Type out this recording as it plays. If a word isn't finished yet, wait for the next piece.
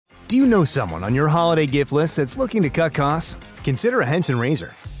Do you know someone on your holiday gift list that's looking to cut costs? Consider a Henson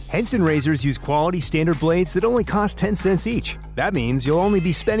razor. Henson razors use quality standard blades that only cost 10 cents each. That means you'll only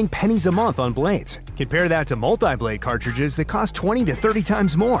be spending pennies a month on blades. Compare that to multi-blade cartridges that cost 20 to 30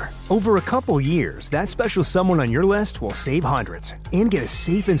 times more. Over a couple years, that special someone on your list will save hundreds and get a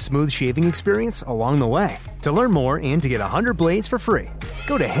safe and smooth shaving experience along the way. To learn more and to get 100 blades for free,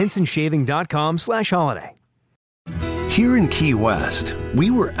 go to hensonshaving.com/holiday. Here in Key West,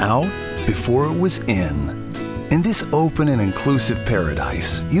 we were out before it was in. In this open and inclusive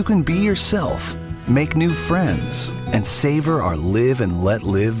paradise, you can be yourself, make new friends, and savor our live and let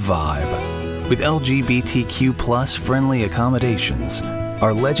live vibe. With LGBTQ+ friendly accommodations,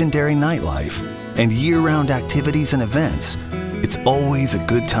 our legendary nightlife, and year-round activities and events, it's always a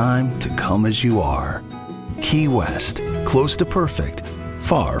good time to come as you are. Key West, close to perfect,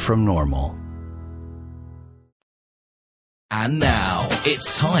 far from normal. And now,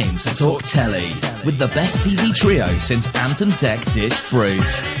 it's time to talk telly with the best TV trio since Ant and Dec dished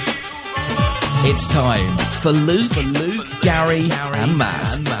Bruce. It's time for Luke, Gary, and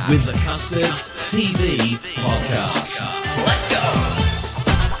Matt with the Custardtv podcast. Let's go!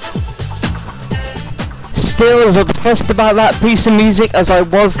 Still as obsessed about that piece of music as I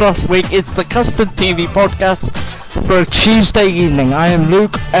was last week, it's the Custardtv podcast for a Tuesday evening. I am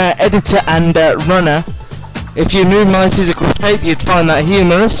Luke, editor and runner. If you knew my physical shape, you'd find that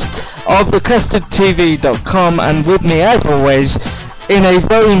humorous, of the Custardtv.com, and with me, as always, in a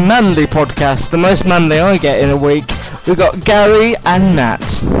very manly podcast, the most manly I get in a week, we've got Gary and Nat.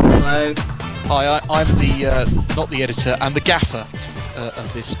 Hello. Hi, I'm the, not the editor, I'm the gaffer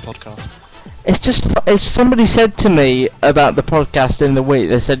of this podcast. It's somebody said to me about the podcast in the week,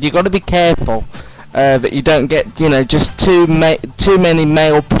 they said, you've got to be careful that you don't get, just too many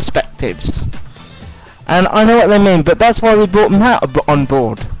male perspectives. And I know what they mean, but that's why we brought Matt on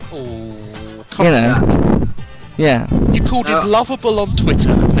board. Oh, come on. Yeah. You called him lovable on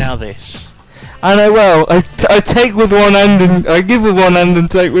Twitter, now this. I know, well, I take with one hand and I give with one hand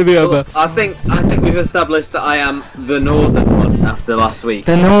and take with the other. I think we've established that I am the northern one after last week.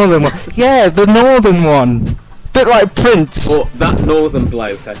 The northern one. Yeah, the northern one. Bit like Prince. Or that northern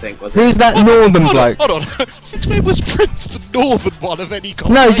bloke, I think, was it? Who's that northern bloke? Hold on. Since when was Prince the northern one of any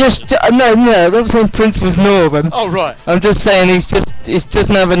kind? No, I'm not saying Prince was northern. Oh, right. I'm just saying he's just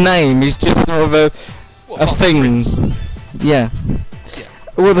another name. He's just sort of a thing. Yeah.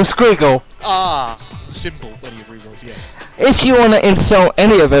 Well, the squiggle. Symbol, whatever he was, yes. If you want to insult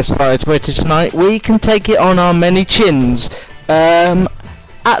any of us via Twitter tonight, we can take it on our many chins. At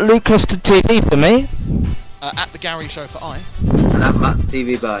Luke Custardtv for me. At the Gary Show for I. And at Matt's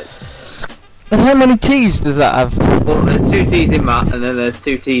TV Bites. And how many T's does that have? Well, there's 2 T's in Matt, and then there's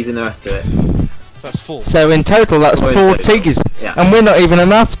 2 T's in the rest of it. So that's 4. So in total, that's 4 T's. Yeah. And we're not even a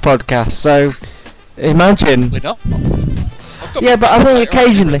maths podcast, so imagine. We're not? Yeah, but I think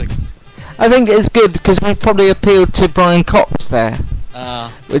occasionally. I think it's good because we probably appealed to Brian Cox there.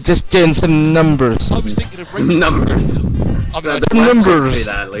 We're just doing some numbers. I was thinking of numbers. Numbers.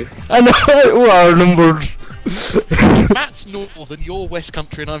 I know, well, numbers. Matt's northern, you're West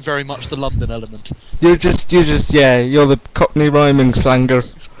Country, and I'm very much the London element. You're the Cockney rhyming slanger.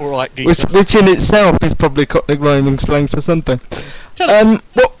 Alright, which in itself is probably Cockney rhyming slang for something.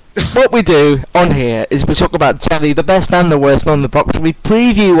 What we do on here is we talk about telly, the best and the worst on the box. We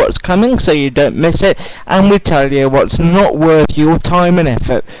preview what's coming so you don't miss it, and we tell you what's not worth your time and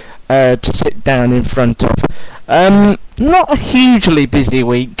effort to sit down in front of. Not a hugely busy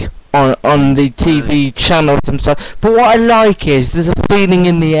week on the TV channels themselves, but what I like is there's a feeling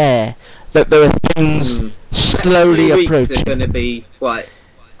in the air that there are things slowly approaching. They're going to be quite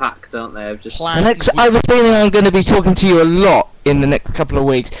packed, aren't they? I have a feeling I'm going to be talking to you a lot in the next couple of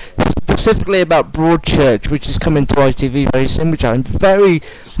weeks, specifically about Broadchurch, which is coming to ITV very soon, which I'm very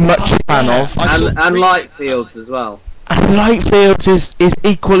much a fan of. And Lightfields as well. And Lightfields is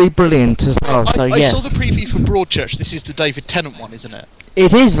equally brilliant as well, so yes. I saw the preview from Broadchurch. This is the David Tennant one, isn't it?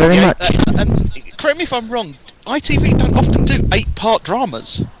 It is, very much. And correct me if I'm wrong, ITV don't often do 8-part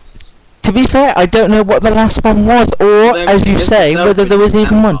dramas. To be fair, I don't know what the last one was, or, as you say, whether there was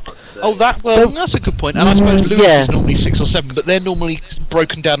even one. Oh, that's a good point. And I suppose Lewis is normally 6 or 7, but they're normally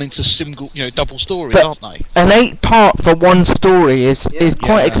broken down into single, double stories, aren't they? An 8-part for one story is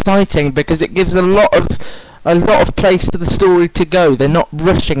quite exciting because it gives a lot of place for the story to go. They're not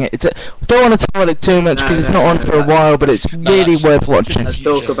rushing it. I don't want to talk about it too much because it's not on for a while, but it's really worth watching. Let's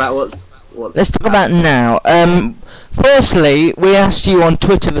talk about what's Let's talk about now. Firstly, we asked you on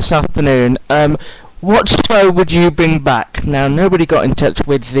Twitter this afternoon, what show would you bring back? Now, nobody got in touch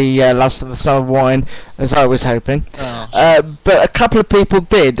with the Last of the Summer Wine, as I was hoping. But a couple of people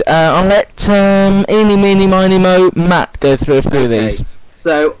did. I'll let Eeny, Meeny, Miny, Mo, Matt go through a few of these.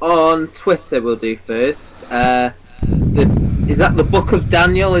 So, on Twitter we'll do first. Is that the Book of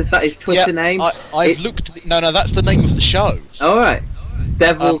Daniel? Is that his Twitter name? I've looked... No, that's the name of the show. Alright.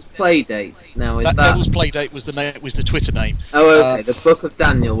 Devil's Playdates. Now, is that... Devil's Playdate was the Twitter name. Oh, okay. The Book of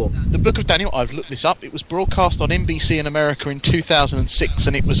Daniel. The Book of Daniel, I've looked this up. It was broadcast on NBC in America in 2006,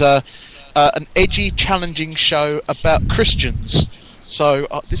 and it was an edgy, challenging show about Christians. So,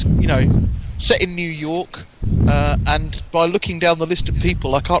 this, set in New York, and by looking down the list of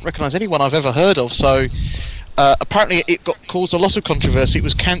people, I can't recognise anyone I've ever heard of, so... apparently it caused a lot of controversy. It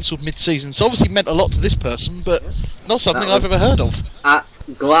was cancelled mid-season, so obviously meant a lot to this person, but not something I've ever heard of. At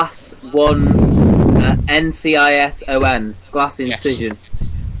Glass1 NCISON, Glass Incision.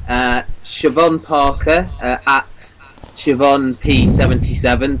 Yes. Siobhan Parker at Siobhan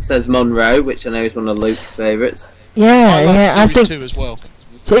P77 says Monroe, which I know is one of Luke's favourites. I think too as well.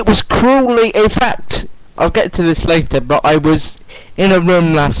 It was cruelly. In fact, I'll get to this later, but I was in a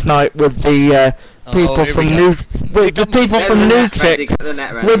room last night with the people from Nutrix. Get the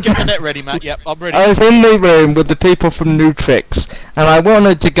net ready, Matt. Yep, I'm ready. I was in the room with the people from Nutrix, and I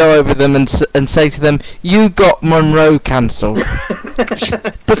wanted to go over them and say to them, "You got Monroe cancelled,"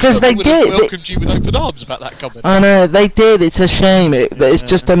 because they did. Welcomed you with open arms about that comment. I know they did. It's a shame. It's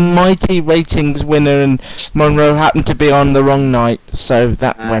just a mighty ratings winner, and Monroe happened to be on the wrong night, so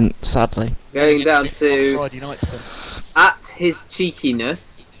that went sadly. Going down to Friday nights then. At his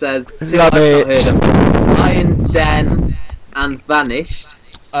cheekiness. Says two Love I've not heard of. Lion's Den and Vanished.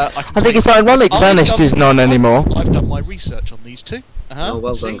 I think it's ironic Vanished is none anymore. I've done my research on these two. Oh,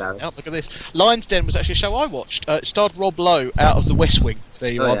 well done, Gary. Oh, look at this. Lion's Den was actually a show I watched. It starred Rob Lowe out of The West Wing.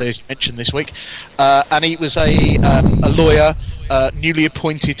 There you are, there's mentioned this week. And he was a lawyer, newly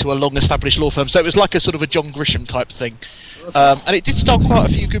appointed to a long-established law firm. So it was like a sort of a John Grisham type thing. And it did star quite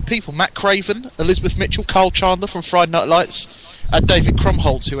a few good people. Matt Craven, Elizabeth Mitchell, Carl Chandler from Friday Night Lights, and David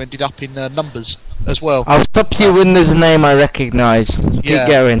Krumholtz, who ended up in Numbers as well. I'll stop you when there's a name I recognise. Keep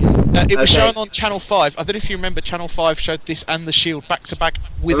going. It was shown on Channel 5. I don't know if you remember, Channel 5 showed this and The Shield back to back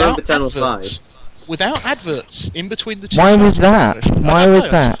without adverts. Without adverts in between the two. Why was that? Why was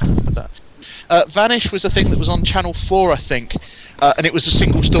that? Vanish was a thing that was on Channel 4, I think, and it was a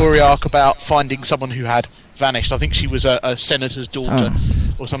single story arc about finding someone who had vanished. I think she was a senator's daughter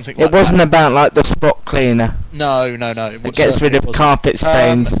or something like that. It wasn't about like the spot cleaner. No. It gets rid of carpet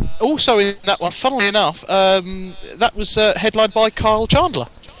stains. Also in that one, funnily enough, that was headlined by Kyle Chandler.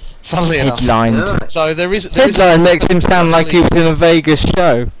 Funnily enough. Headlined. So there is headline makes him sound like he was in a Vegas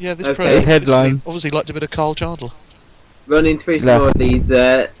show. Yeah, this headline. Obviously liked a bit of Kyle Chandler. Running through some more of these,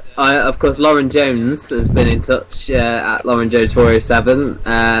 of course, Lauren Jones has been in touch at Lauren Jones 407.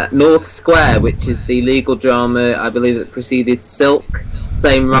 North Square, which is the legal drama, I believe, that preceded Silk.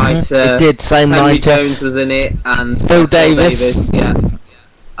 Same writer. It did, same Henry writer. Jones was in it, and Phil Davis. Yeah.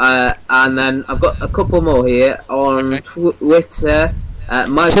 And then I've got a couple more here on Twitter.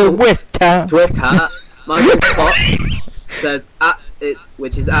 Michael Twitter. Michael Fox says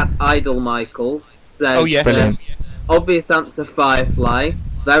which is at Idol Michael. Says, oh yes. Obvious answer, Firefly.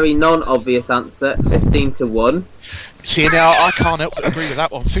 Very non-obvious answer, 15-1. See, now I can't help but agree with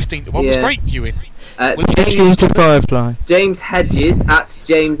that one. 15-1 was great viewing. 15 to Firefly. James Hedges at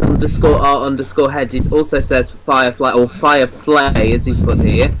James_R_Hedges also says Firefly, or Firefly as he's put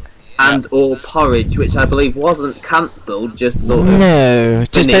here, and or Porridge, which I believe wasn't cancelled, just sort of. No,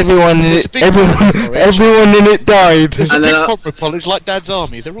 just everyone in it. Everyone in it died. There's a big problem, Porridge, like Dad's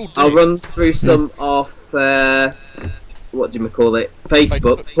Army. They're all dead. I'll run through some off. What do you call it?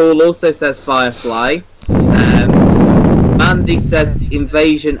 Facebook. Paul also says Firefly. Mandy says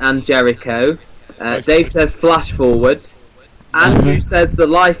Invasion and Jericho. Dave said Flash Forward. Andrew says The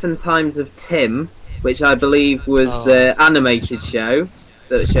Life and Times of Tim, which I believe was animated show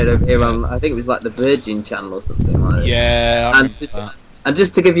that showed over here on, I think it was like the Virgin Channel or something like that. Yeah. And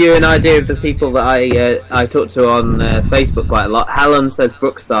just to give you an idea of the people that I talk to on Facebook quite a lot, Helen says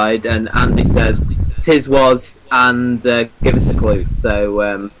Brookside, and Andy says Tis Was, and give us a clue.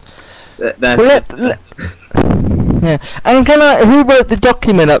 So yeah. And who wrote the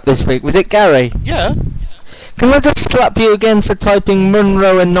document up this week? Was it Gary? Yeah. Can I just slap you again for typing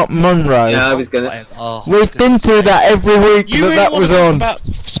Munro and not Monroe? Yeah, I was gonna. We've been through that every week that was on. About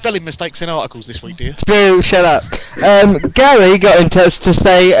spelling mistakes in articles this week, do you? True, shut up. Gary got in touch to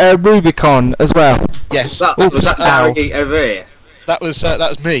say Rubicon as well. Yes. Was that Gary over here? That was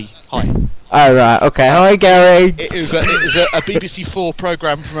me. Hi. Oh right, okay. Hi Gary. It was a BBC 4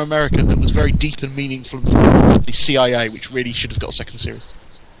 programme from America that was very deep and meaningful from the CIA, which really should have got a second series.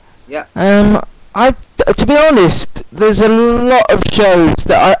 Yeah. To be honest, there's a lot of shows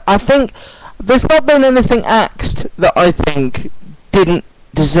that I think there's not been anything axed that I think didn't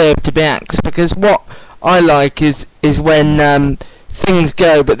deserve to be axed, because what I like is when things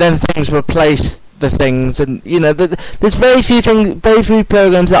go, but then things replace the things, and there's very few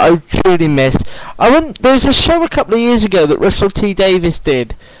programs that I truly miss. There was a show a couple of years ago that Russell T Davies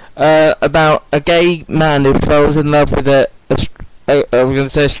did about a gay man who falls in love with I'm going to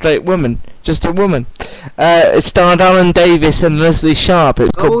say a straight woman, just a woman. It starred Alan Davis and Leslie Sharp. It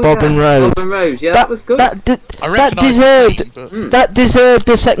was called Bob and Rose. Bob and Rose, yeah, that was good. That deserved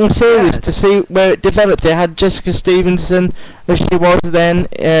a second series to see where it developed. It had Jessica Stevenson, as she was then,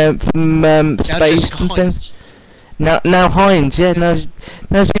 from Space and things. Now Hines, yeah, now she's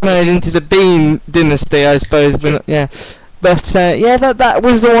married into the Bean dynasty, I suppose. But yeah. But that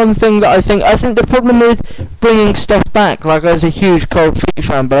was the one thing that I think the problem with bringing stuff back, like I was a huge Cold Feet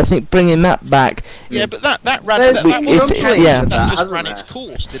fan, but I think bringing that back. Yeah, but that just ran its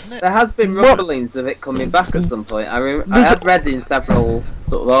course, didn't it? There has been rumblings of it coming back at some point. I have read in several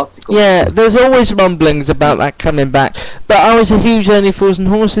sort of articles. Yeah, there's always rumblings about that coming back. But I was a huge Only Fools and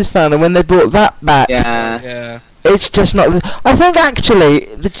Horses fan, and when they brought that back, it's just not. I think actually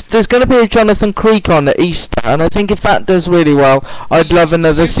there's going to be a Jonathan Creek on at Easter, and I think if that does really well, I'd love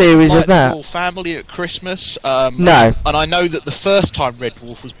another series of that. Wolf Family at Christmas. No. And I know that the first time Red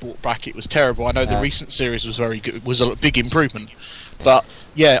Wolf was brought back, it was terrible. I know the recent series was very good. Was a big improvement, but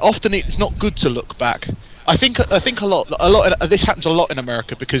yeah, often it's not good to look back. I think a lot. This happens a lot in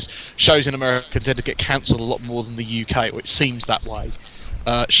America because shows in America tend to get cancelled a lot more than the UK, or it seems that way.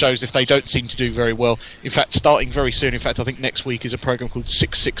 Shows if they don't seem to do very well. In fact, starting very soon. In fact, I think next week is a program called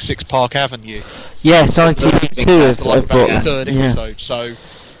 666 Park Avenue. Yes, ITV2 have brought the third episode. So,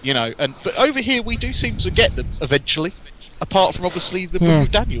 but over here we do seem to get them eventually. Apart from obviously the Book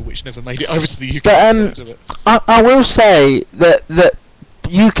of Daniel, which never made it over to the UK. But I will say that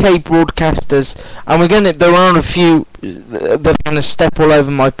UK broadcasters, and there are a few that are going to step all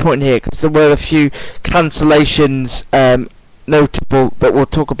over my point here, because there were a few cancellations. Notable that we'll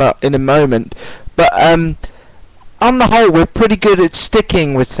talk about in a moment, but on the whole we're pretty good at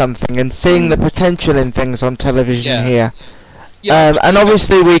sticking with something and seeing the potential in things on television here. And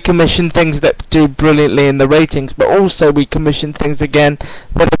obviously we commission things that do brilliantly in the ratings, but also we commission things again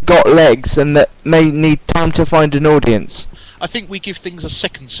that have got legs and that may need time to find an audience. I think we give things a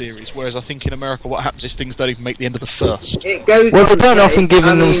second series, whereas I think in America what happens is things don't even make the end of the first. It goes. Well, they don't often give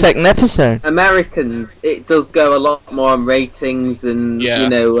them a second episode. Americans, it does go a lot more on ratings and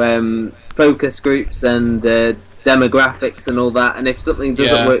focus groups and demographics and all that. And if something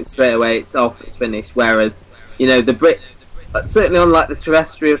doesn't work straight away, it's off, it's finished. Whereas, the Brit. Certainly on the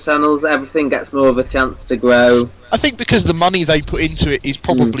terrestrial channels, everything gets more of a chance to grow. I think because the money they put into it is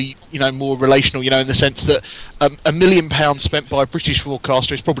probably more relational, in the sense that £1 million spent by a British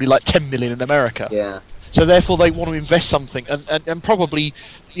broadcaster is probably like 10 million in America. Yeah. So therefore they want to invest something, and probably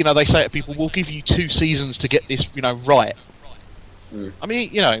they say to people, we'll give you 2 seasons to get this right. I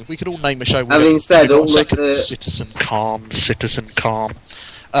mean, we could all name a show. Having said all of the Citizen Calm.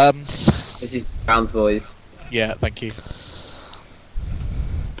 This is Brown's voice. Yeah, thank you.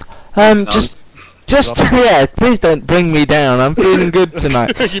 Please don't bring me down. I'm feeling good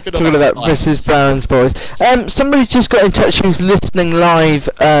tonight. Talking about Mrs. Brown's voice. Somebody's just got in touch who's listening live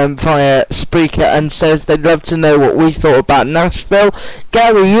via Spreaker and says they'd love to know what we thought about Nashville.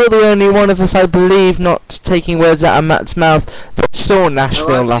 Gary, you're the only one of us, I believe, not taking words out of Matt's mouth, that saw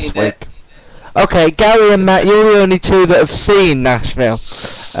Nashville last week. Okay, Gary and Matt, you're the only two that have seen Nashville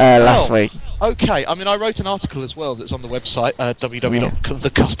last week. Okay, I mean, I wrote an article as well that's on the website,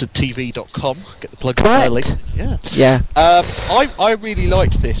 www.thecustardtv.com. Get the plug in early. Yeah. I really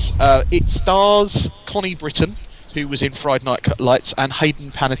liked this. It stars Connie Britton, who was in Friday Night Lights, and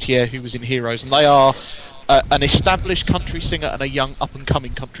Hayden Panettiere, who was in Heroes, and they are an established country singer and a young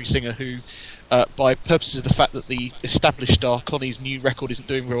up-and-coming country singer who, by purposes of the fact that the established star, Connie's new record isn't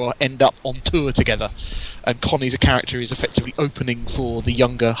doing very well, end up on tour together. And Connie's character is effectively opening for the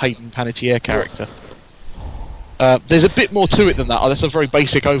younger Hayden Panettiere character. There's a bit more to it than that. That's a very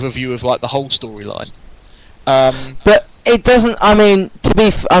basic overview of the whole storyline. But it doesn't. I mean,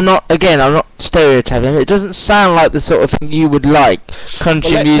 I'm not stereotyping. It doesn't sound like the sort of thing you would like.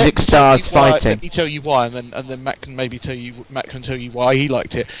 Country music stars fighting. Let me tell you why, and then Matt can tell you why he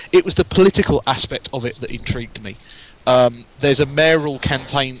liked it. It was the political aspect of it that intrigued me. There's a mayoral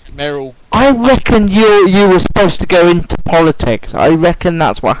campaign. I reckon you were supposed to go into politics. I reckon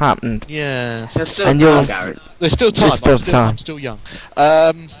that's what happened. Yeah. There's still time, Garrett. There's still time. There's still time. I'm still young.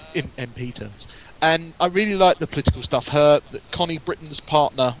 In MP terms. And I really like the political stuff. Connie Britton's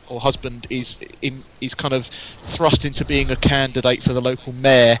partner or husband is kind of thrust into being a candidate for the local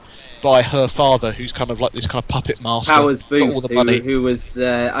mayor by her father, who's kind of like this kind of puppet master. Powers got all Booth, the money. who was,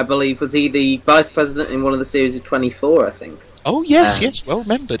 I believe, was he the vice president in one of the series of 24, I think. Oh, yes, well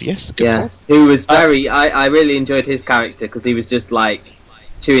remembered, yes. Good Yeah, who was very... I really enjoyed his character, because he was just like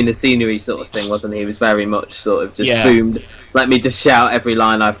chewing the scenery sort of thing, wasn't he? He was very much sort of just boomed, let me just shout every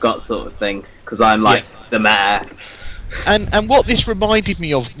line I've got sort of thing, because I'm like the mayor. And what this reminded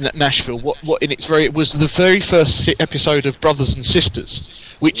me of Nashville, it was the very first episode of Brothers and Sisters,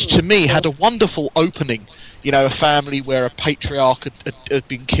 which to me had a wonderful opening. You know, a family where a patriarch had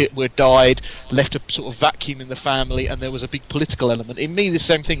been died, left a sort of vacuum in the family, and there was a big political element. In me, the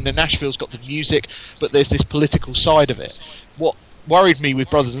same thing. Nashville's got the music, but there's this political side of it. What worried me with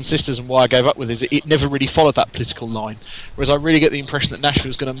Brothers and Sisters and why I gave up with it is it never really followed that political line. Whereas I really get the impression that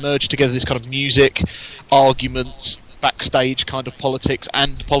Nashville's going to merge together this kind of music, arguments, backstage kind of politics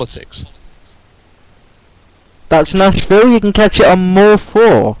and politics. That's Nashville. You can catch it on More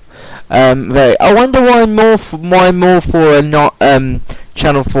 4. I wonder why More 4 and not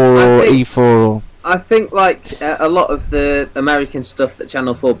Channel 4 or E4 or... I think like a lot of the American stuff that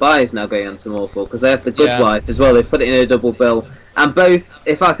Channel 4 buys is now going on to More 4, because they have The Good Wife as well. They put it in a double bill. And both,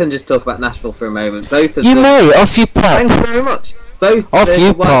 if I can just talk about Nashville for a moment, both of them... may, off you pop. Thank you very much. Both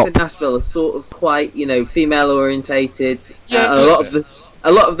The Wife and Nashville are sort of quite, female orientated.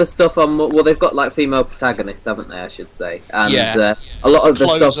 A lot of the stuff on... Well, they've got, like, female protagonists, haven't they, I should say. And a lot of the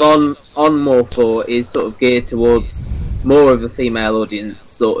stuff on More 4 is sort of geared towards more of a female audience,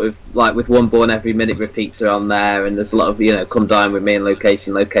 sort of, like, with One Born Every Minute repeats are on there, and there's a lot of, Come Dine With Me and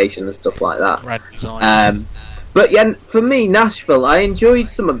Location, and stuff like that. Rad design. But, yeah, for me, Nashville, I enjoyed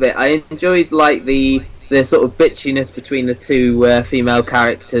some of it. I enjoyed, like, the sort of bitchiness between the two female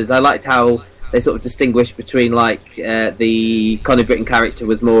characters. I liked how they sort of distinguished between, like, the Connie Britton character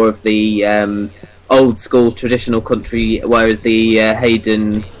was more of the old school traditional country, whereas the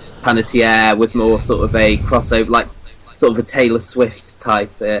Hayden Panettiere was more sort of a crossover, like sort of a Taylor Swift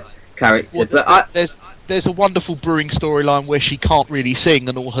type character. Well, there's a wonderful brewing storyline where she can't really sing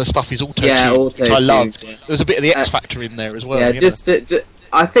and all her stuff is auto-tuned, which I loved. Yeah. There's a bit of the X Factor in there as well. Yeah, just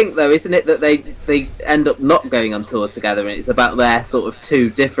I think though, isn't it that they end up not going on tour together, and it's about their sort of two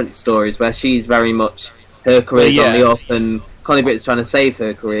different stories, where she's very much her career's on the up, and Connie Britton's trying to save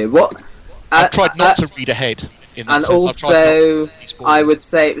her career. I tried not to read ahead. And also, I would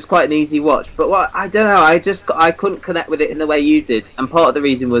say it was quite an easy watch. But I don't know. I couldn't connect with it in the way you did, and part of the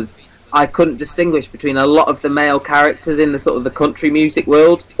reason was I couldn't distinguish between a lot of the male characters in the sort of the country music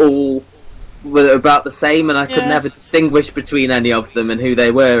world. All were about the same, and I could never distinguish between any of them and who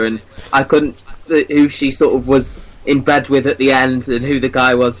they were, and I couldn't who she sort of was in bed with at the end, and who the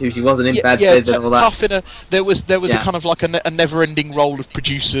guy was who she wasn't in bed with, and all that. There was a kind of like a never-ending role of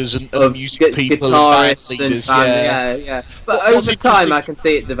producers and music people guitarists and band leaders. Yeah. But over time, I can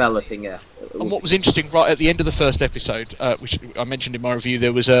see it developing. Yeah. And what was interesting, right at the end of the first episode, which I mentioned in my review,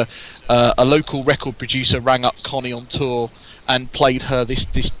 there was a local record producer rang up Connie on tour and played her this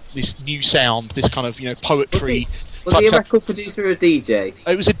new sound, this kind of poetry. Was he a record producer or a DJ?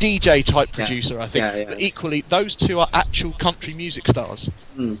 It was a DJ type producer, I think. Yeah. But equally, those two are actual country music stars,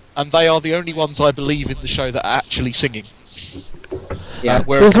 and they are the only ones I believe in the show that are actually singing. Yeah,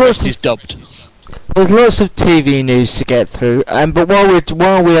 whereas the rest is dubbed. There's lots of TV news to get through, but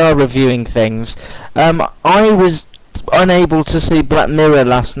while we are reviewing things, I was unable to see Black Mirror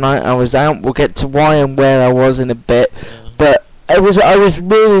last night. I was out. We'll get to why and where I was in a bit, but I was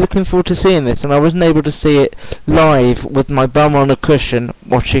really looking forward to seeing this, and I wasn't able to see it live with my bum on a cushion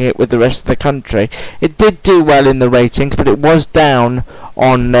watching it with the rest of the country. It did do well in the ratings, but it was down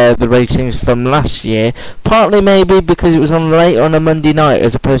on the ratings from last year, partly maybe because it was on late on a Monday night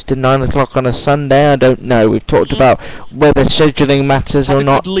as opposed to 9 o'clock on a Sunday. I don't know. We've talked about whether scheduling matters or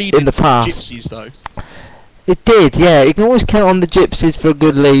not in the past. Gypsies, though. It did, yeah. You can always count on the Gypsies for a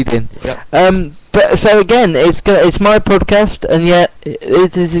good lead-in. Yep. But so again, it's my podcast, and yet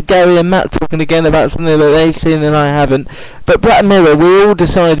this is Gary and Matt talking again about something that they've seen and I haven't. But Black Mirror, we all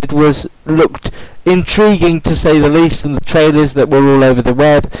decided looked intriguing to say the least from the trailers that were all over the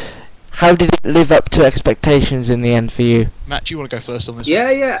web. How did it live up to expectations in the end for you? Matt, do you want to go first on this?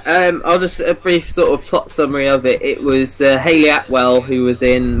 Yeah. I'll just a brief sort of plot summary of it. It was Hayley Atwell, who was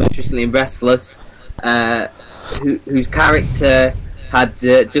most recently in Restless, whose character had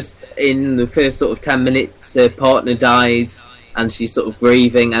just in the first sort of 10 minutes, her partner dies and she's sort of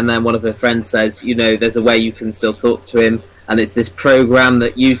grieving, and then one of her friends says, you know, there's a way you can still talk to him, and it's this program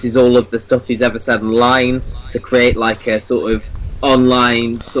that uses all of the stuff he's ever said online to create like a sort of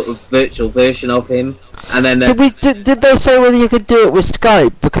online sort of virtual version of him. And then did they say whether you could do it with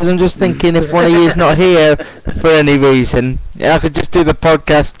Skype? Because I'm just thinking, if one of you's not here for any reason, I could just do the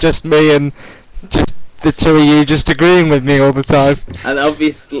podcast, just me and just the two of you just agreeing with me all the time. And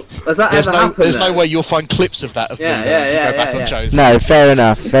obviously, has that ever happened? There's no way you'll find clips of that. Of Yeah. No, fair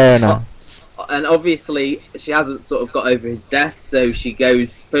enough. And obviously, she hasn't sort of got over his death, so she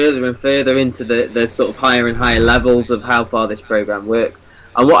goes further and further into the sort of higher and higher levels of how far this program works.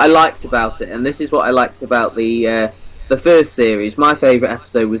 And what I liked about it, and this is what I liked about the first series, my favourite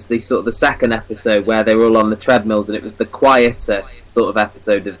episode was the second episode where they were all on the treadmills, and it was the quieter sort of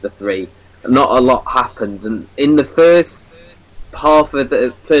episode of the three. Not a lot happened, and in the first half of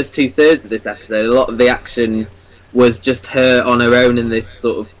the first 2/3 of this episode, a lot of the action was just her on her own in this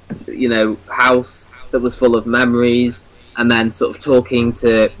sort of, you know, house that was full of memories, and then sort of talking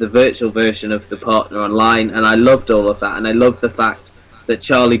to the virtual version of the partner online. And I loved all of that, and I loved the fact that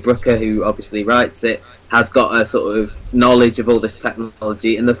Charlie Brooker, who obviously writes it, has got a sort of knowledge of all this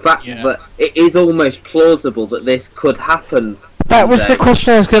technology, and the fact that it is almost plausible that this could happen. That was the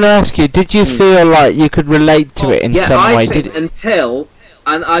question I was going to ask you. Did you feel like you could relate to it in some way? Think until,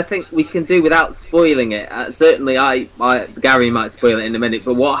 and I think we can do without spoiling it. Certainly, Gary might spoil it in a minute.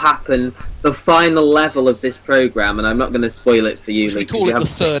 But what happened? The final level of this program, and I'm not going to spoil it for you. We call it the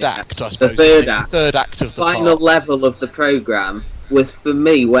third act, I suppose. The third act of the final level of the program was for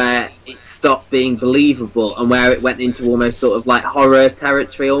me where it stopped being believable and where it went into almost sort of like horror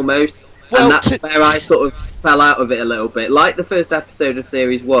territory almost. Well, and that's where I sort of fell out of it a little bit. Like the first episode of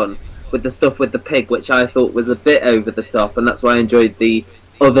Series 1 with the stuff with the pig, which I thought was a bit over the top, and that's why I enjoyed the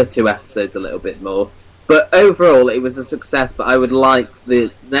other two episodes a little bit more. But overall, it was a success, but I would like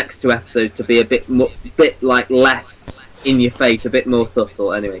the next two episodes to be a bit like less in your face, a bit more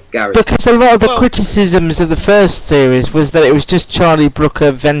subtle. Anyway, Gary. Because a lot of the criticisms of the first series was that it was just Charlie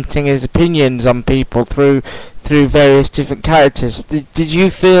Brooker venting his opinions on people through various different characters. Did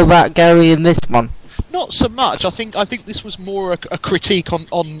you feel that, Gary, in this one? Not so much. I think this was more a critique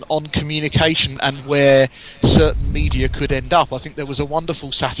on communication and where certain media could end up. I think there was a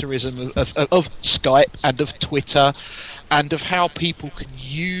wonderful satirism of Skype and of Twitter and of how people can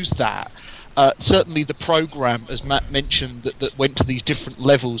use that. Certainly the program, as Matt mentioned, that went to these different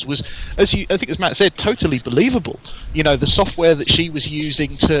levels was, I think as Matt said, totally believable. You know, the software that she was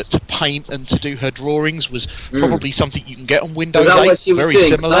using to paint and to do her drawings was probably something you can get on Windows 8, very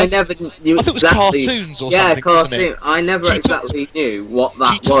similar. I never knew I thought it was cartoons or something, cartoon. wasn't it? I never exactly knew what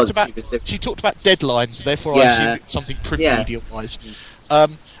that was. She talked about deadlines, therefore I assume it's something print media-wise.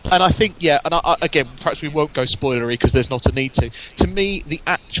 And I think, again, perhaps we won't go spoilery because there's not a need to. To me, the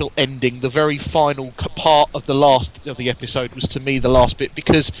actual ending, the very final part of the episode was to me the last bit,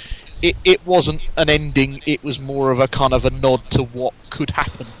 because it wasn't an ending, it was more of a kind of a nod to what could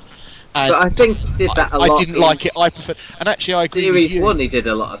happen. And but I think he did that a lot. I didn't like it, I prefer, and actually I agree with you. Series 1 he did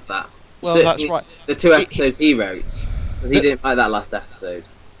a lot of that. Well, that's right. The two episodes he wrote, because he didn't like that last episode.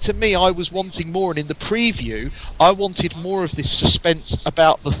 To me, I was wanting more, and in the preview, I wanted more of this suspense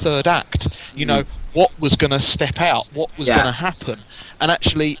about the third act. You know, what was going to step out, what was going to happen, and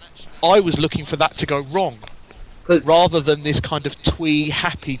actually, I was looking for that to go wrong, rather than this kind of twee,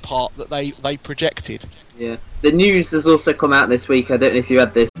 happy part that they projected. Yeah, the news has also come out this week. I don't know if you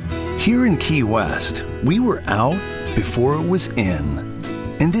had this. Here in Key West, we were out before it was in.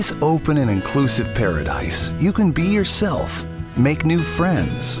 In this open and inclusive paradise, you can be yourself, make new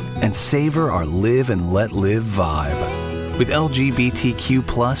friends, and savor our live and let live vibe. With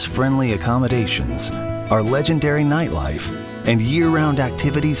LGBTQ+ friendly accommodations, our legendary nightlife, and year-round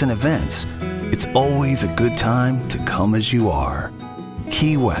activities and events, it's always a good time to come as you are.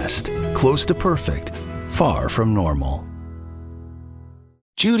 Key West, close to perfect, far from normal.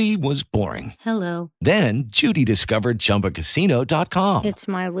 Judy was boring. Hello. Then Judy discovered ChumbaCasino.com. It's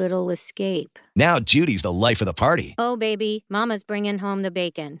my little escape. Now Judy's the life of the party. Oh, baby, mama's bringing home the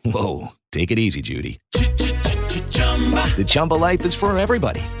bacon. Whoa, take it easy, Judy. The Chumba life is for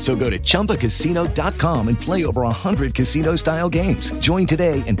everybody. So go to ChumbaCasino.com and play over 100 casino-style games. Join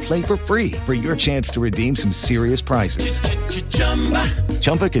today and play for free for your chance to redeem some serious prizes.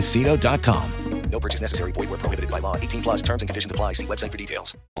 ChumbaCasino.com. No purchase necessary. Void where prohibited by law. 18 plus terms and conditions apply. See website for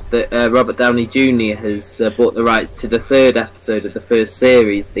details. That Robert Downey Jr. has bought the rights to the third episode of the first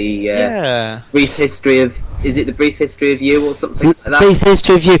series, the Brief History of... Is it the Brief History of You or something like that? Brief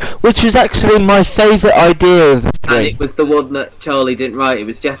History of You, which was actually my favourite idea of the three. And it was the one that Charlie didn't write. It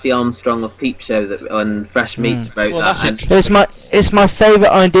was Jesse Armstrong of Peep Show that on Fresh Meat wrote that. And it's my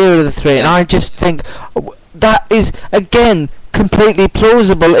favourite idea of the three, and I just think that is, again, completely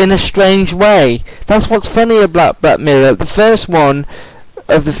plausible in a strange way. That's what's funny about Black Mirror. The first one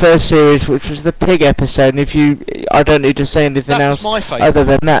of the first series, which was the pig episode, and I don't need to say anything else other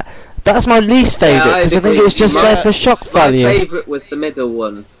than that. That's my least favourite, because I think it was just there for shock value. My favourite was the middle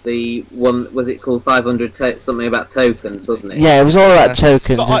one. The one, was it called 500 something about tokens, wasn't it? Yeah, it was all about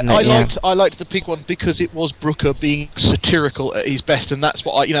tokens, but wasn't it? I liked the pig one because it was Brooker being satirical at his best, and that's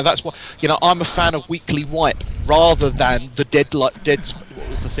what I'm a fan of Weekly Wipe rather than the what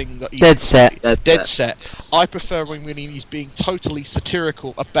was the thing that Dead Set. Dead Set. I prefer when he's being totally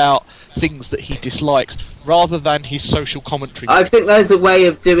satirical about things that he dislikes rather than his social commentary. I think there's a way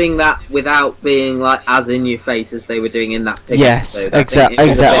of doing that without being like as in your face as they were doing in that pig episode. Exactly.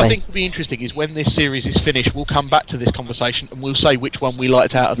 What I think will be interesting is when this series is finished, we'll come back to this conversation and we'll say which one we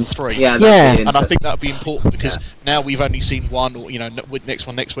liked out of the three. Yeah. And I think that would be important because now we've only seen one, or next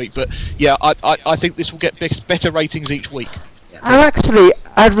one next week. But yeah, I think this will get better ratings each week. And actually,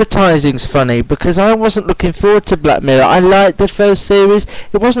 advertising's funny because I wasn't looking forward to Black Mirror. I liked the first series.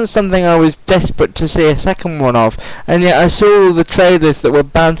 It wasn't something I was desperate to see a second one of. And yet I saw all the trailers that were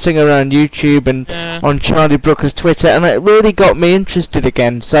bouncing around YouTube and on Charlie Brooker's Twitter, and it really got me interested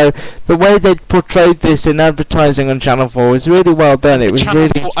again. So the way they'd portrayed this in advertising on Channel 4 was really well done. It was Channel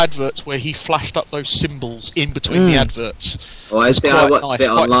really 4 adverts where he flashed up those symbols in between the adverts. Oh, I watched it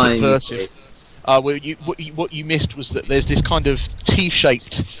online. Subversive. What you missed was that there's this kind of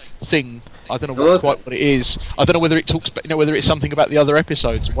T-shaped thing. I don't know quite what it is. I don't know whether it talks, whether it's something about the other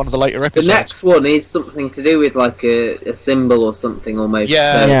episodes, one of the later episodes. The next one is something to do with like a symbol or something almost.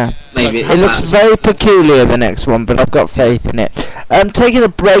 Yeah. Maybe it looks very peculiar, the next one, but I've got faith in it. I'm taking a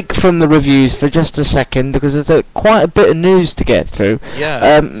break from the reviews for just a second because there's quite a bit of news to get through.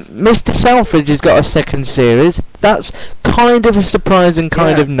 Yeah. Mr. Selfridge has got a second series. That's kind of a surprise and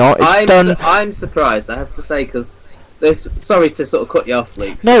kind of not. I'm surprised, I have to say, because sorry to sort of cut you off,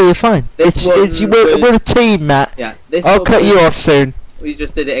 Luke. No, you're fine. We're a team, Matt. Yeah. I'll cut you off soon. We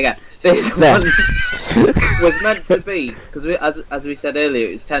just did it again. This one was meant to be, because as we said earlier,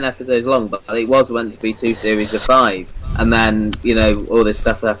 it was 10 episodes long, but it was meant to be 2 series of 5. And then, all this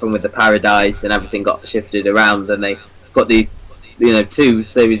stuff happened with the Paradise and everything got shifted around, and they put these, 2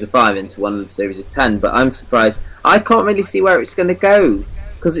 series of 5 into 1 series of 10. But I'm surprised. I can't really see where it's going to go,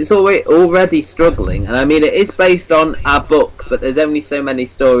 because it's already struggling. And I mean, it is based on a book, but there's only so many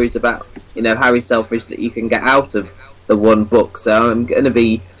stories about, Harry Selfridge that you can get out of the one book. So I'm going to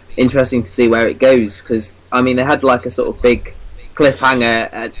be interesting to see where it goes, because, I mean, they had like a sort of big cliffhanger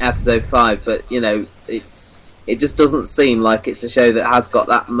at episode 5, but, it just doesn't seem like it's a show that has got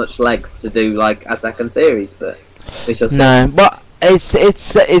that much legs to do like a second series, but we shall see. No, but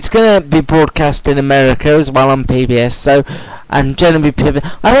it's going to be broadcast in America as well on PBS, so... And generally,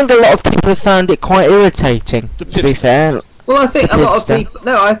 I think a lot of people have found it quite irritating, to be fair. Well, I think a lot of people...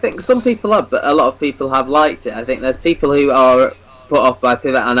 No, I think some people have, but a lot of people have liked it. I think there's people who are put off by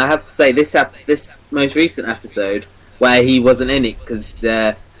Pivot, and I have to say, this most recent episode, where he wasn't in it, because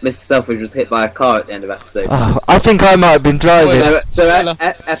Mr. Selfridge was hit by a car at the end of episode 5. I think I might have been driving. So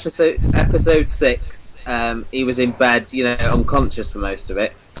episode 6, he was in bed, unconscious for most of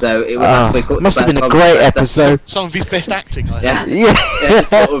it. So it was actually must have been a great episode. Some of his best acting. Yeah,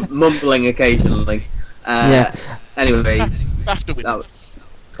 sort of mumbling occasionally. Anyway,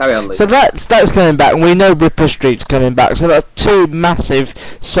 carry on, Luke. So that's coming back, and we know Ripper Street's coming back. So that's 2 massive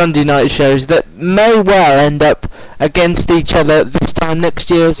Sunday night shows that may well end up against each other this time next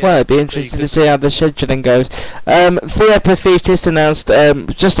year as well. It'd be interesting to see how the scheduling goes. Theo Paphitis announced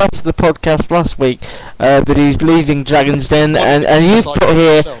just after the podcast last week that he's leaving Dragon's Den, and you've put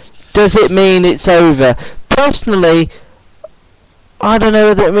here, does it mean it's over? Personally, I don't know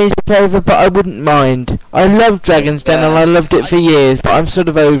whether it means it's over, but I wouldn't mind. I love Dragon's Den, and I loved it for years, but I'm sort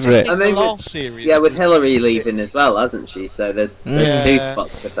of over it. I mean, with Hillary leaving as well, hasn't she? So there's 2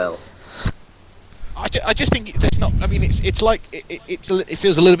 spots to fill. I just think there's not. I mean, it's like it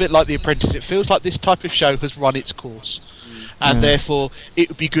feels a little bit like The Apprentice. It feels like this type of show has run its course, and therefore it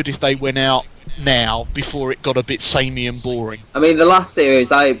would be good if they went out now before it got a bit samey and boring. I mean, the last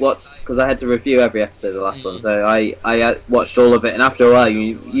series I watched, because I had to review every episode of the last one, so I watched all of it, and after a while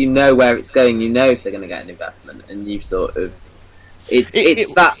you know where it's going, you know if they're going to get an investment, and you sort of it's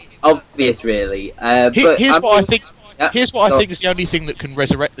that obvious, really. Here's what I think. Yeah, Here's what I think is the only thing that can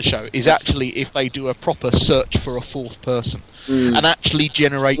resurrect the show is actually if they do a proper search for a fourth person and actually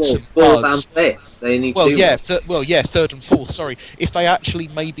generate some fourth buzz. and fifth. They need third and fourth. Sorry, if they actually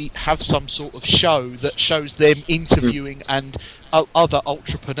maybe have some sort of show that shows them interviewing and other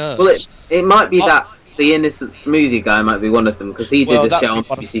entrepreneurs. Well, it might be that the Innocent Smoothie guy might be one of them because he did a show on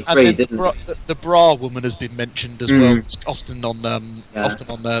BBC Three, didn't he? The bra woman has been mentioned as well. It's often on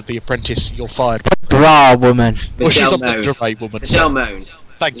The Apprentice. You're fired. Bra woman. Well, she's Michelle on the Dre woman. Michelle Moan.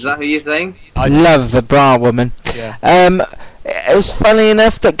 Thank Is you. that who you're saying? I love the bra woman. Yeah. It's funny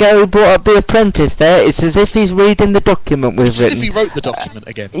enough that Gary brought up The Apprentice there. It's as if he's reading the document we've written. As if he wrote the document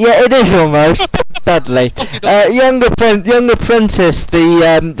again. Yeah, it is almost. Dudley. Young Apprentice,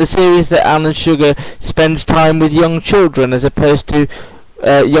 the series that Alan Sugar spends time with young children as opposed to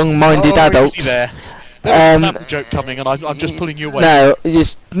young-minded adults. Is he there? There's a Sam joke coming, and I'm just pulling you away. No, you're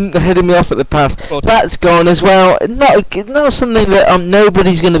just heading me off at the pass. That's gone as well. Not something that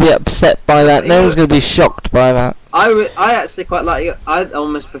nobody's going to be upset by that. No one's going to be shocked by that. I actually quite like it. I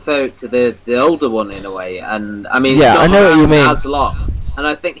almost prefer it to the older one in a way. And I mean, yeah, I know what you mean. As long, and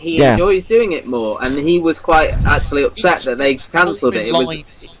I think he enjoys doing it more. And he was quite actually upset that they cancelled it.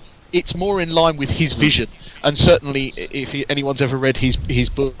 It's more in line with his vision. And certainly, if anyone's ever read his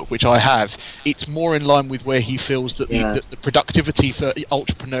book, which I have, it's more in line with where he feels that the productivity for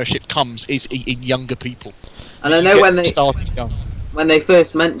entrepreneurship comes is in younger people. And I know when they started young. When they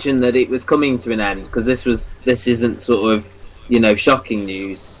first mentioned that it was coming to an end, because this isn't sort of shocking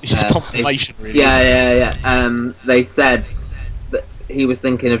news. This is confirmation, really. Yeah. They said that he was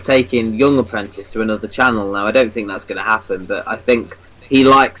thinking of taking Young Apprentice to another channel. Now I don't think that's going to happen, but I think he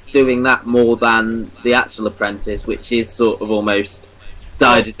likes doing that more than the actual Apprentice, which is sort of almost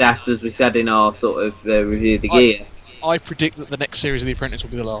died to death, as we said in our sort of review of the year. I predict that the next series of The Apprentice will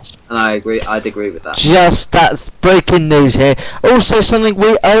be the last. And I'd agree with that. That's breaking news here. Also, something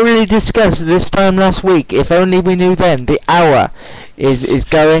we only discussed this time last week. If only we knew then. The Hour is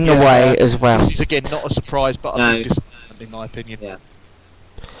going away as well. This is again not a surprise, but a big disappointment in my opinion. Yeah.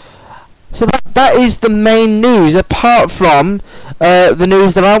 So that is the main news, apart from the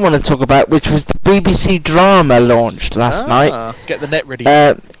news that I want to talk about, which was the BBC drama launched last night. Get the net ready.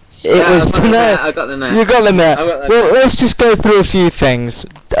 I got the net. You got the net. Well, let's just go through a few things.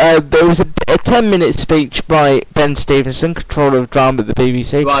 There was a 10-minute speech by Ben Stevenson, controller of drama at the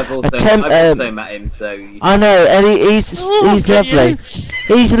BBC. Well, I've also met him, so... I know, and he's lovely.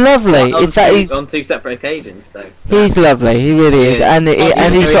 He's lovely. In fact, on two separate occasions, so... He's lovely, he really is. And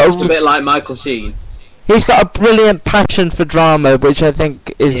he's got a bit like Michael Sheen. He's got a brilliant passion for drama, which I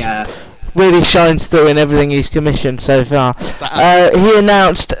think is... really shines through in everything he's commissioned so far. He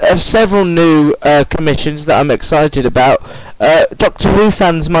announced several new commissions that I'm excited about. Doctor Who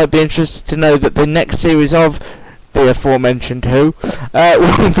fans might be interested to know that the next series of the aforementioned Who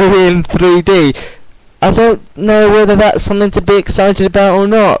will be in 3D. I don't know whether that's something to be excited about or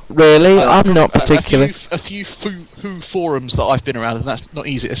not, really. I'm not particularly. A few Who forums that I've been around, and that's not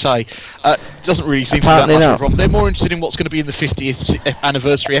easy to say, doesn't really seem to be that much of a problem. They're more interested in what's going to be in the 50th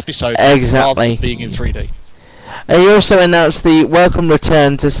anniversary episode rather than being in 3D. He also announced the welcome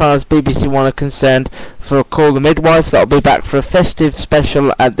returns as far as BBC One are concerned for Call the Midwife. That'll be back for a festive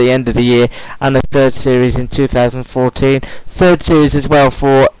special at the end of the year, and a third series in 2014. Third series as well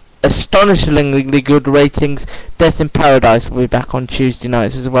for astonishingly good ratings. Death in Paradise will be back on Tuesday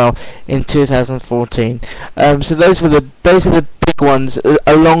nights as well in 2014. So those are the big ones,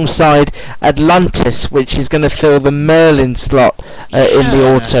 alongside Atlantis, which is going to fill the Merlin slot in the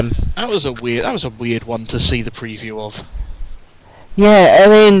autumn. That was a weird one to see the preview of. Yeah, I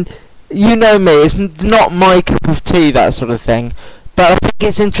mean, you know me, it's not my cup of tea, that sort of thing. But I think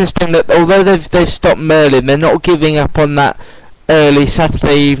it's interesting that although they've stopped Merlin, they're not giving up on that early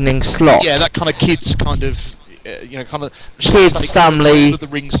Saturday evening slot. Yeah, that kind of kids kids, family, Lord of the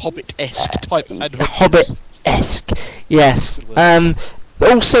Rings Hobbit-esque type adventures. Hobbit-esque, yes.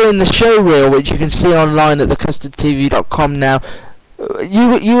 Also in the show reel, which you can see online at the Custardtv.com now,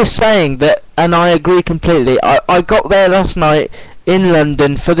 you were saying that, and I agree completely. I got there last night in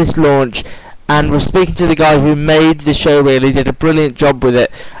London for this launch, and was speaking to the guy who made the show reel. He did a brilliant job with it.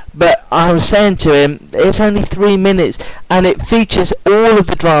 But I was saying to him, it's only 3 minutes, and it features all of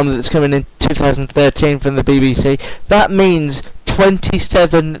the drama that's coming in 2013 from the BBC. That means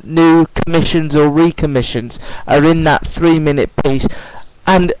 27 new commissions or recommissions are in that 3-minute piece.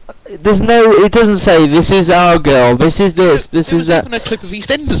 And it doesn't say, this is our girl, this is this, this is that. There was even a clip of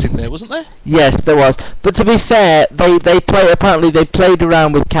EastEnders in there, wasn't there? Yes, there was. But to be fair, apparently they played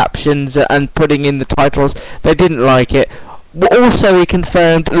around with captions and putting in the titles. They didn't like it. Also, he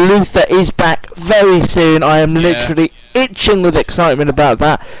confirmed Luther is back very soon. I am literally itching with excitement about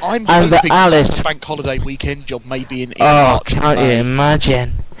that. I'm and hoping Alice, the bank holiday weekend job may be in oh, March. can't you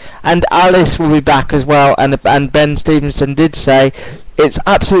imagine? And Alice will be back as well. And Ben Stevenson did say it's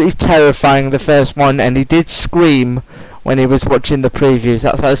absolutely terrifying, the first one, and he did scream when he was watching the previews.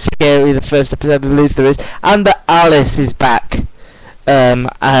 That's how scary the first episode of Luther is. And that Alice is back, and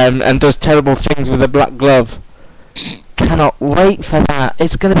does terrible things with a black glove. Cannot wait for that.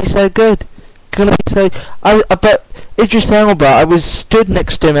 It's going to be so good. Gonna be so. I bet Idris Elba. I was stood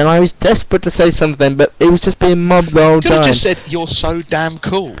next to him and I was desperate to say something, but he was just being mobbed the whole time. Could have just said, "You're so damn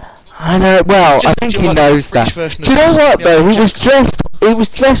cool." I know. Well, I think he knows that. Do you know what though? He was dressed. He was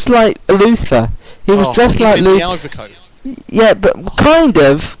dressed like Luther. He was dressed like Luther. Yeah, but kind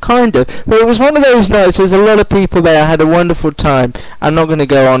of. But it was one of those nights. There's a lot of people there. I had a wonderful time. I'm not going to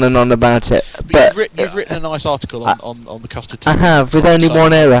go on and on about it. But you've written a nice article on the Custardtv. I have, with only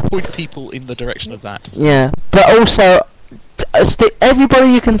one error. Point people in the direction of that. Yeah, but also,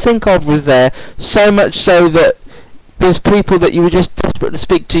 everybody you can think of was there. So much so that there's people that you were just desperate to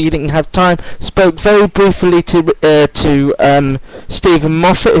speak to, you didn't have time. Spoke very briefly to Stephen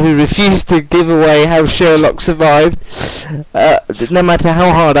Moffat, who refused to give away how Sherlock survived, no matter how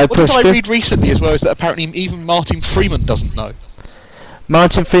hard I pushed him. What did I read recently as well is that apparently even Martin Freeman doesn't know.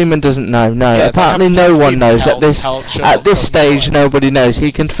 Martin Freeman doesn't know, no. Yeah, apparently no one knows. At this stage, nobody knows.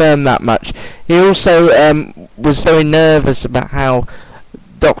 He confirmed that much. He also was very nervous about how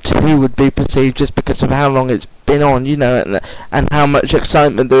Doctor Who would be perceived just because of how long it's been on, you know, and how much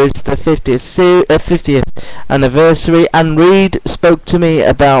excitement there is to the 50th anniversary. And Reed spoke to me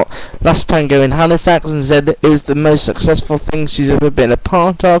about Last Tango in Halifax and said that it was the most successful thing she's ever been a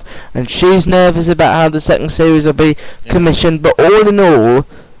part of, and she's nervous about how the second series will be commissioned. But all in all,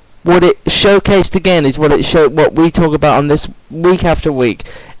 what it showcased again is what we talk about on this week after week,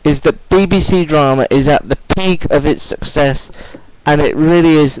 is that BBC drama is at the peak of its success, and it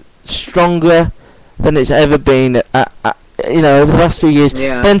really is stronger than it's ever been, over the last few years.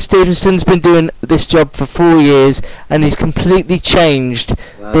 Yeah. Ben Stevenson's been doing this job for 4 years, and he's completely changed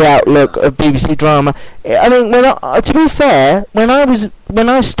the outlook of BBC drama. I mean, to be fair, when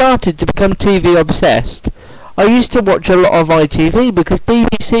I started to become TV obsessed, I used to watch a lot of ITV because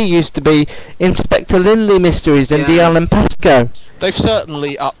BBC used to be Inspector Lindley Mysteries and the Alan Pascoe. They've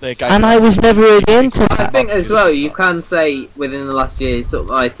certainly upped their game. And I was never really into that. I think as well, you can say within the last year, sort of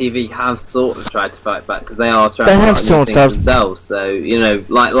ITV have sort of tried to fight back because they are trying to do things themselves. So,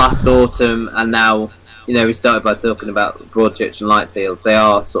 like last autumn and now, we started by talking about Broadchurch and Lightfield. They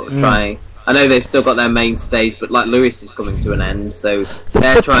are sort of trying. I know they've still got their mainstays, but like Lewis is coming to an end, so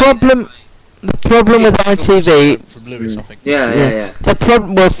they're trying. The problem with ITV... From Lewis, I think. Yeah. The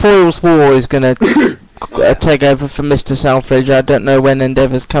problem... Well, Foyle's War is going to take over from Mr. Selfridge. I don't know when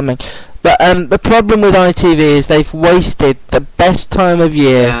Endeavour's coming. But the problem with ITV is they've wasted the best time of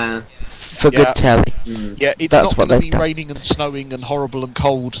year for good telly. Yeah, it's That's not going to be done. raining and snowing and horrible and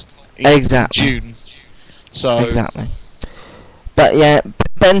cold in June. So Exactly. But yeah,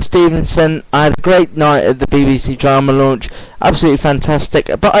 Ben Stevenson, I had a great night at the BBC drama launch, absolutely fantastic.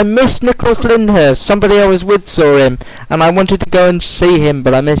 But I missed Nicholas Lyndhurst. Somebody I was with saw him, and I wanted to go and see him,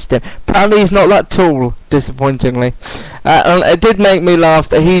 but I missed him. Apparently he's not that tall, disappointingly. And it did make me laugh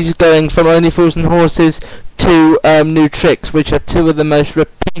that he's going from Only Fools and Horses to New Tricks, which are two of the most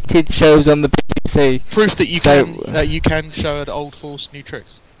repeated shows on the BBC. Proof that you can show an old horse new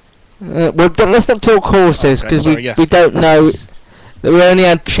tricks. Well, let's not talk horses, because we don't know. We only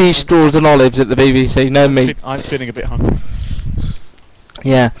had cheese straws and olives at the BBC, no meat. I'm feeling a bit hungry.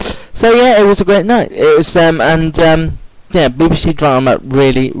 Yeah. So yeah, it was a great night. It was BBC drama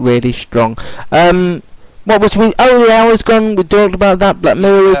really, really strong. What was we? Oh, the hour's gone. We talked about that. Black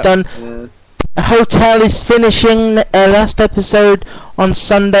Mirror we've done. Yeah. Hotel is finishing last episode on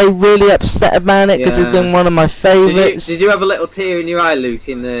Sunday. Really upset about it because it's been one of my favourites. Did you have a little tear in your eye, Luke,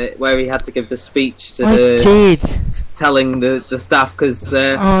 in where he had to give the speech to telling the staff? Because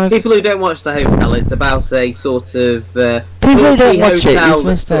people who don't watch the hotel, it's about a sort of people who don't watch hotel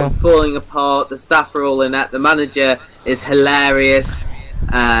that's sort of falling apart. The staff are all in it. The manager is hilarious,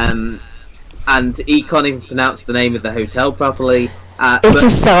 and he can't even pronounce the name of the hotel properly. It's a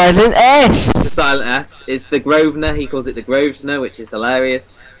silent S. It's a silent S. It's the Grosvenor. He calls it the Grosvenor, which is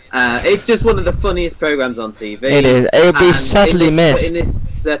hilarious. It's just one of the funniest programs on TV. It is. It'll be sadly missed. In this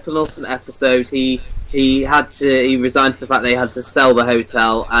penultimate episode, he resigned to the fact they had to sell the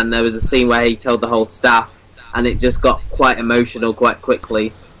hotel, and there was a scene where he told the whole staff, and it just got quite emotional quite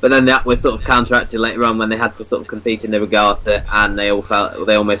quickly. But then that was sort of counteracted later on when they had to sort of compete in the regatta, and they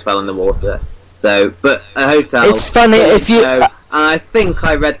almost fell in the water. So, but a hotel. It's funny if you. And I think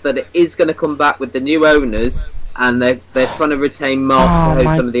I read that it is going to come back with the new owners, and they're trying to retain Mark to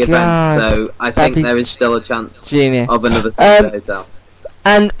host some of the events. So I think there is still a chance of another Sunset hotel.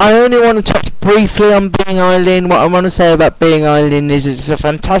 And I only want to touch briefly on Being Eileen. What I want to say about Being Eileen is it's a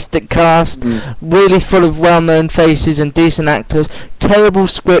fantastic cast, really full of well-known faces and decent actors. Terrible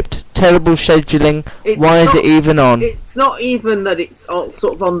script, terrible scheduling. Why is it even on? It's not even that it's sort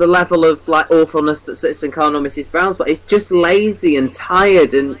of on the level of like awfulness that Citizen Khan or Mrs. Brown's, but it's just lazy and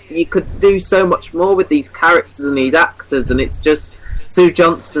tired, and you could do so much more with these characters and these actors, and it's just Sue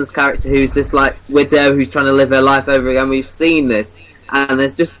Johnston's character, who's this like widow who's trying to live her life over again. We've seen this. And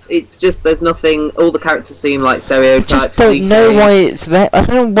there's nothing. All the characters seem like stereotypes. I just don't know why it's there. I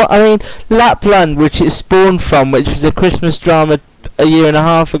don't know what I mean. Lapland, which it spawned from, which was a Christmas drama a year and a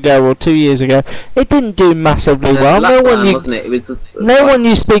half ago or 2 years ago, it didn't do massively well. Wasn't it? It was no one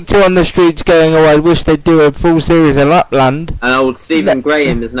you speak to on the streets going, "Oh, I wish they'd do a full series of Lapland." And old Stephen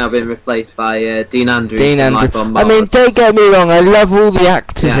Graham has now been replaced by Dean Andrews. I mean, don't get me wrong, I love all the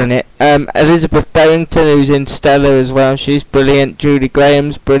actors in it. Elizabeth Barrington, who's in Stella as well, she's brilliant. Judy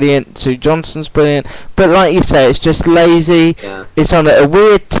Graham's brilliant. Sue Johnston's brilliant. But like you say, it's just lazy. Yeah. It's on at a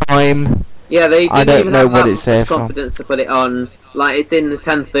weird time. Yeah, I don't know what it's there for. Confidence to put it on. Like, it's in the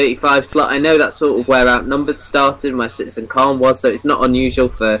 10:35 slot. I know that's sort of where Outnumbered started, where Citizen Khan was, so it's not unusual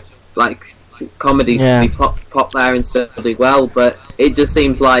for like comedies to be pop there and still do well. But it just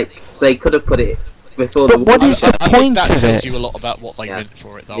seems like they could have put it before. But what is the point of it? That tells you a lot about what they meant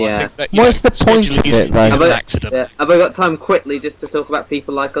for it, though. Yeah. I think that, what's the point of it, though? Have I got time quickly just to talk about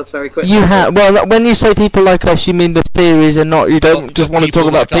People Like Us very quickly? You have. Well, when you say People Like Us, you mean the series, and not. You don't just want to talk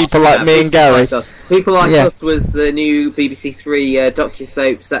about people like me and Gary. People Like Us was the new BBC Three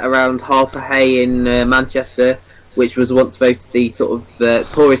docu-soap set around Harper Hay in Manchester, which was once voted the sort of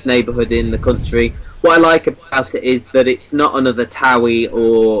poorest neighbourhood in the country. What I like about it is that it's not another Towie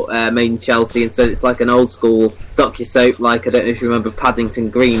or Made in Chelsea, instead it's like an old school docu-soap, like, I don't know if you remember Paddington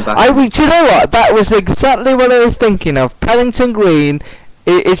Green back do you know what? That was exactly what I was thinking of. Paddington Green,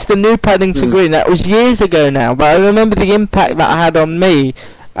 it's the new Paddington Green. That was years ago now, but I remember the impact that had on me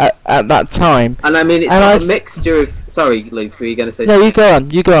at that time. And I mean, it's got a mixture of... Sorry, Luke, were you going to say something? No,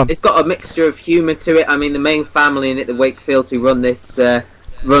 you go on. It's got a mixture of humour to it. I mean, the main family in it, the Wakefields, who run this...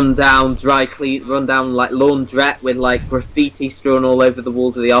 rundown like laundrette with like graffiti strewn all over the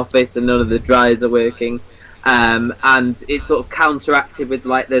walls of the office, and none of the dryers are working, and it's sort of counteracted with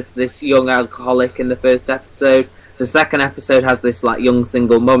like there's this young alcoholic in the first episode. The second episode has this like young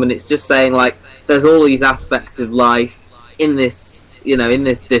single mum, and it's just saying like there's all these aspects of life in this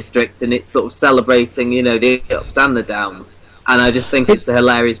district, and it's sort of celebrating the ups and the downs. And I just think it's a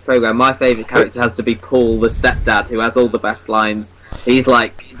hilarious programme. My favourite character has to be Paul, the stepdad, who has all the best lines. He's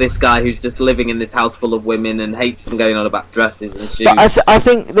like this guy who's just living in this house full of women and hates them going on about dresses and shoes. But I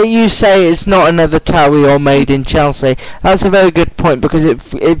think that you say it's not another Towie or Made in Chelsea. That's a very good point, because it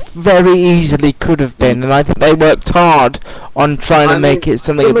very easily could have been, and I think they worked hard on trying to make it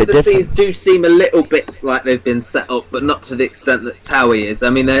something a bit different. Some of the scenes do seem a little bit like they've been set up, but not to the extent that Towie is. I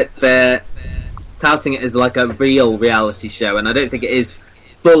mean, they're touting it as like a real reality show, and I don't think it is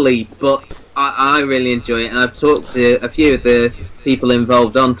fully, but I really enjoy it, and I've talked to a few of the people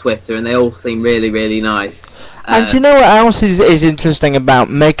involved on Twitter, and they all seem really, really nice. And do you know what else is interesting about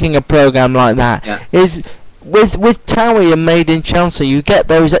making a programme like that? Yeah. Is with Towie and Made in Chelsea, you get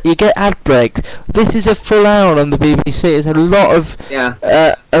ad breaks. This is a full hour on the BBC. It's a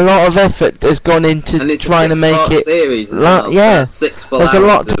lot of effort has gone into trying to make it. Series there's a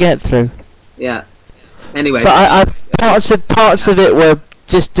lot to get through. Yeah. Anyway, but parts of it were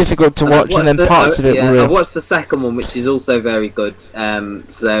just difficult to watch, and then parts of it were real. I watched the second one, which is also very good.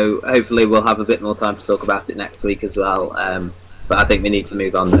 So hopefully we'll have a bit more time to talk about it next week as well. But I think we need to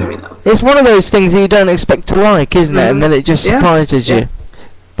move on there now. So. It's one of those things that you don't expect to like, isn't it? And then it just surprises you.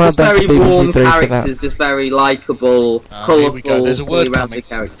 Well, just very warm characters, just very likeable, colourful. There's a word coming.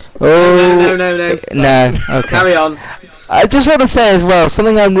 Oh, no. Okay. Carry on. I just want to say as well,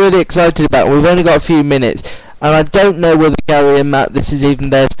 something I'm really excited about. We've only got a few minutes, and I don't know whether Gary and Matt, this is even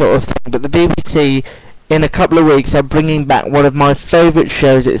their sort of thing, but the BBC in a couple of weeks are bringing back one of my favourite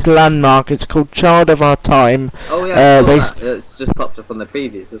shows. It's landmark. It's called Child of Our Time. Oh yeah, it's just popped up on the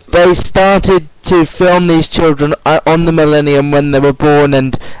previews. They started to film these children on the millennium when they were born,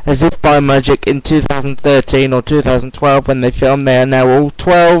 and as if by magic in 2013 or 2012 when they filmed, they are now all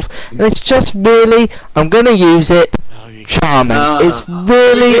 12. And it's just really, I'm going to use it, charming. It's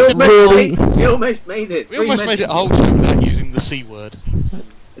really... We almost made it. We almost made it a whole thing without using the C word.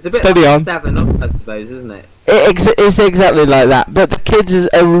 It's a bit Steady like on. 7 Up, I suppose, isn't it? It's exactly like that, but the kids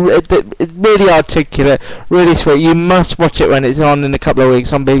it's really articulate, really sweet. You must watch it when it's on in a couple of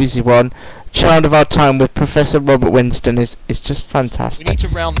weeks on BBC One. Child of Our Time with Professor Robert Winston is just fantastic. We need to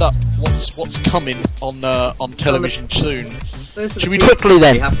round up what's coming on television soon. Should we Quickly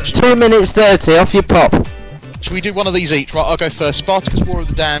then, 2 minutes 30, off you pop. Should we do one of these each? Right, I'll go first. Spartacus War of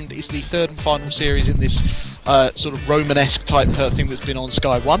the Damned is the third and final series in this sort of Romanesque type thing that's been on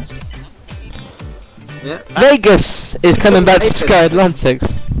Sky 1. Yeah. Vegas is coming back to Sky Atlantic.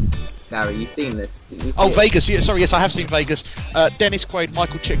 Gary, you've seen this? Vegas. Yeah, sorry, yes, I have seen Vegas. Dennis Quaid,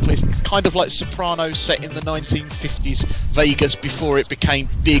 Michael Chiklis, kind of like Sopranos set in the 1950s Vegas before it became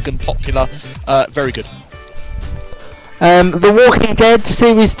big and popular. Very good. The Walking Dead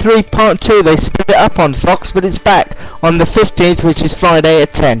Series 3 Part 2, they split it up on Fox, but it's back on the 15th, which is Friday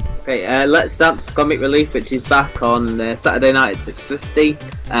at 10. Okay, Let's Dance for Comic Relief, which is back on Saturday night at 6:50.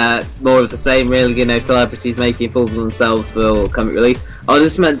 More of the same, really, celebrities making fools of themselves for Comic Relief. I'll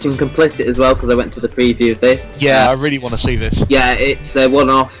just mention Complicit as well, because I went to the preview of this. Yeah, I really want to see this. Yeah, it's a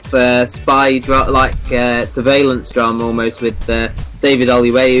one-off spy surveillance drama almost with David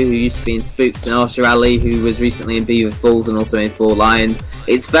Oyelowo, who used to be in Spooks, and Arsha Ali, who was recently in Beaver Falls and also in Four Lions.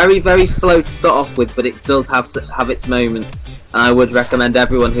 It's very, very slow to start off with, but it does have its moments. And I would recommend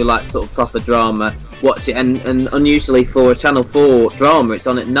everyone who likes sort of proper drama watch it. And unusually for a Channel 4 drama, it's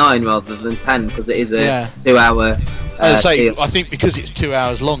on at 9 rather than 10, because it is a 2-hour. I think because it's 2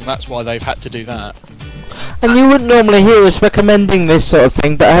 hours long, that's why they've had to do that. And you wouldn't normally hear us recommending this sort of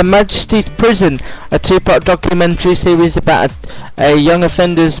thing, but Her Majesty's Prison, a 2-part documentary series about a young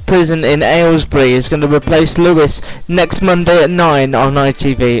offender's prison in Aylesbury, is going to replace Lewis next Monday at 9 on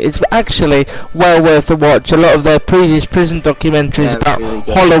ITV. It's actually well worth a watch. A lot of their previous prison documentaries about really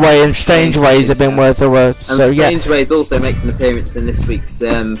Holloway and Strangeways have been worth a watch. And Strangeways also makes an appearance in this week's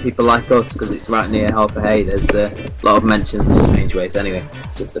People Like Us, because it's right near Harper Hay. There's a lot of mentions of Strangeways. Anyway,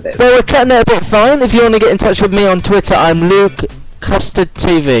 just a bit. Well, we're cutting it a bit fine. If you want to get in touch with me on Twitter, I'm Luke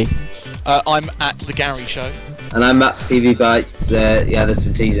Custardtv. I'm at The Gary Show. And I'm at TV Bites. There's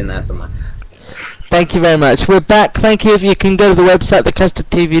some teas in there somewhere. Thank you very much. We're back. Thank you. You can go to the website,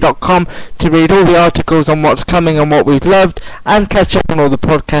 thecustardtv.com, to read all the articles on what's coming and what we've loved, and catch up on all the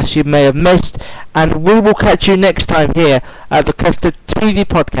podcasts you may have missed. And we will catch you next time here at the Custard TV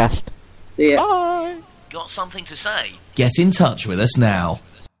podcast. See ya. Bye. Got something to say? Get in touch with us now.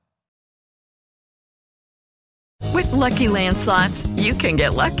 With Lucky Land Slots, you can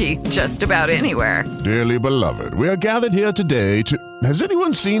get lucky just about anywhere. Dearly beloved, we are gathered here today to... Has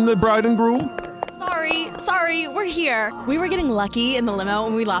anyone seen the bride and groom? Sorry, we're here. We were getting lucky in the limo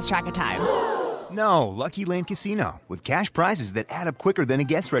and we lost track of time. No, Lucky Land Casino, with cash prizes that add up quicker than a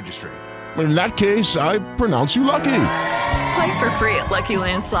guest registry. In that case, I pronounce you lucky. Play for free at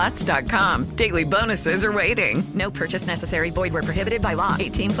LuckyLandSlots.com. Daily bonuses are waiting. No purchase necessary. Void where prohibited by law.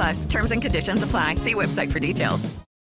 18+. Terms and conditions apply. See website for details.